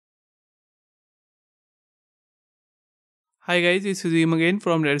Hi guys, it's Azim again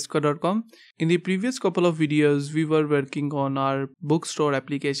from redscore.com. In the previous couple of videos, we were working on our bookstore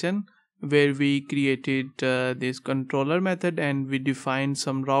application where we created this controller method and we defined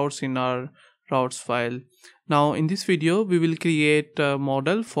some routes in our routes file. Now in this video, we will create a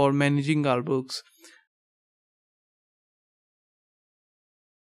model for managing our books.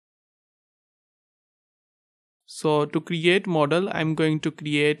 So to create model, I'm going to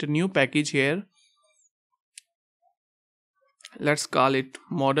create a new package here. Let's call it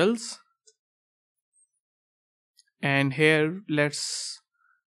models. And here let's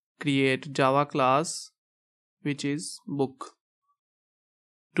create Java class which is book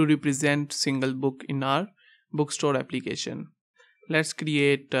to represent single book in our bookstore application. Let's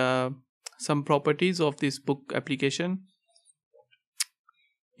create some properties of this book application.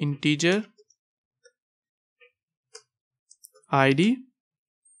 Integer ID,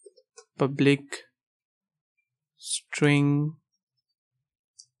 public string,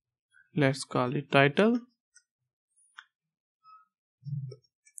 let's call it title,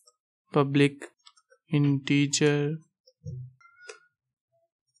 public integer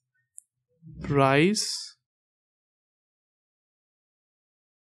price,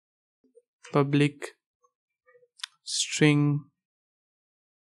 public string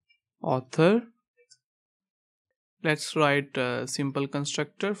author. Let's write a simple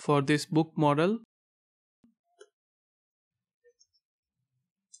constructor for this book model.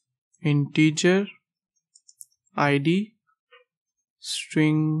 Integer ID,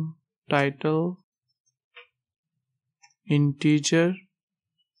 string title, integer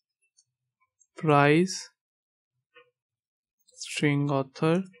price, string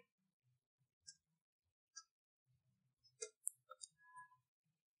author,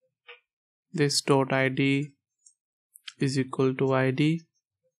 this dot id is equal to id,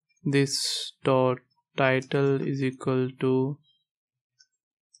 this dot title is equal to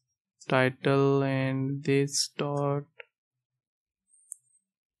title, and this dot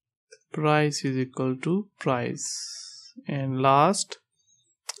price is equal to price, and last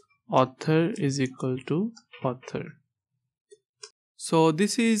author is equal to author. So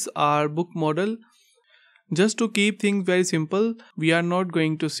this is our book model. Just to keep things very simple, we are not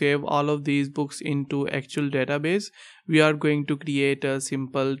going to save all of these books into actual database. We are going to create a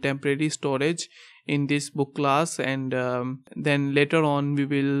simple temporary storage in this book class, and then later on we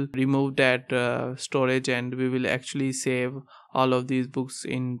will remove that storage and we will actually save all of these books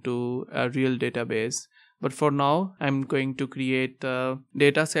into a real database. But for now, I'm going to create a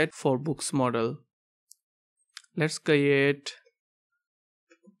data set for books model. Let's create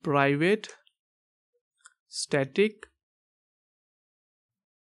private static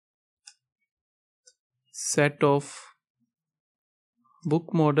set of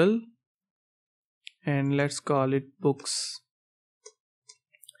book model, and let's call it books,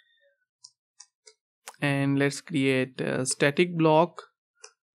 and let's create a static block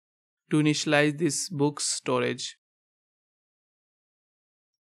to initialize this books storage.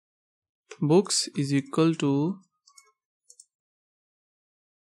 Books is equal to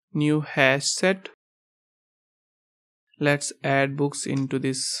new hash set. Let's add books into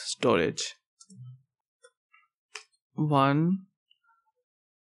this storage. 1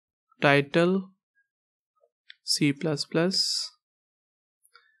 title C++,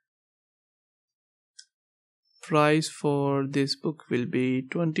 price for this book will be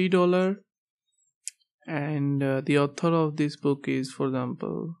 $20, and the author of this book is, for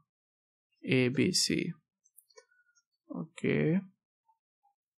example, ABC. Okay,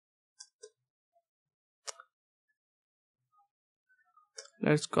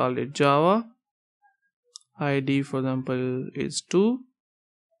 let's call it Java. ID, for example, is 2,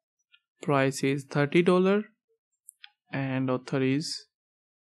 price is $30, and author is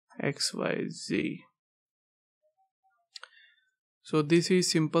XYZ. So this is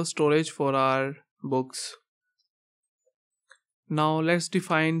simple storage for our books. Now let's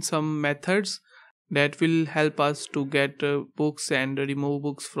define some methods that will help us to get books and remove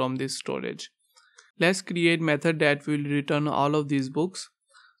books from this storage. Let's create method that will return all of these books.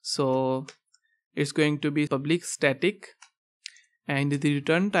 So it's going to be public static, and the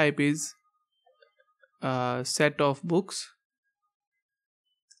return type is set of books,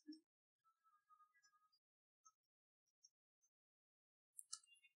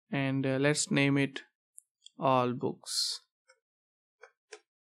 and let's name it all books,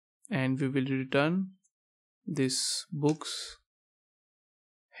 and we will return this books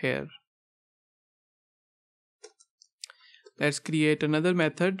here. Let's create another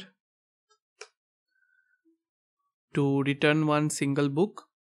method to return one single book.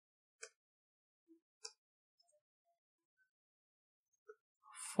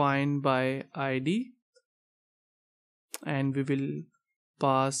 find by ID, and we will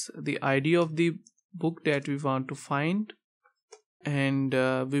pass the ID of the book that we want to find, and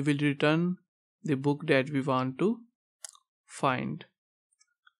we will return the book that we want to find.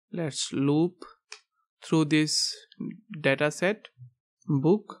 Let's loop through this data set.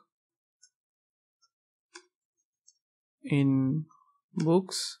 Book in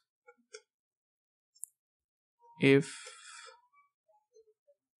books, if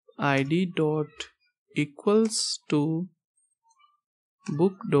id dot equals to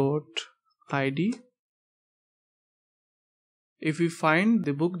book dot id. If we find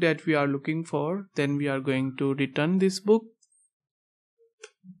the book that we are looking for, then we are going to return this book,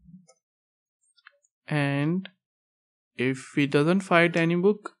 and if we doesn't find any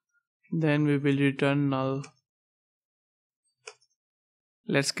book, then we will return null.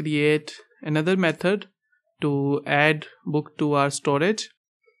 Let's create another method to add book to our storage.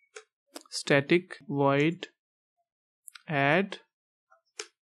 Static void add,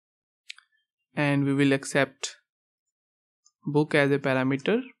 and we will accept book as a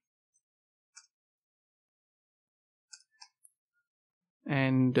parameter,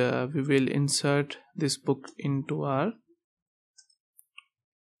 and we will insert this book into our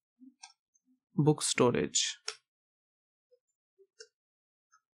book storage.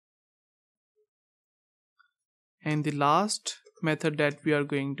 And the last method that we are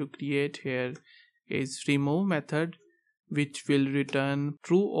going to create here is remove method, which will return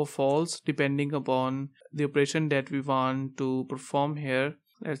true or false depending upon the operation that we want to perform here.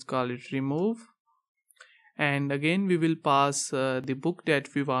 Let's call it remove, and again we will pass the book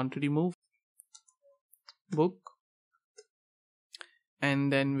that we want to remove, book,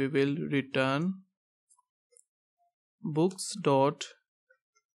 and then we will return books dot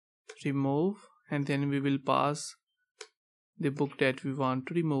remove, and then we will pass the book that we want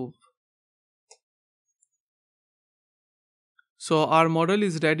to remove. So our model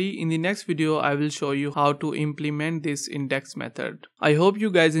is ready. In the next video, I will show you how to implement this index method. I hope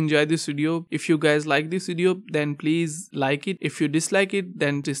you guys enjoy this video. If you guys like this video, then please like it. If you dislike it,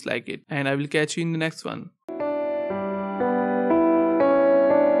 then dislike it. And I will catch you in the next one.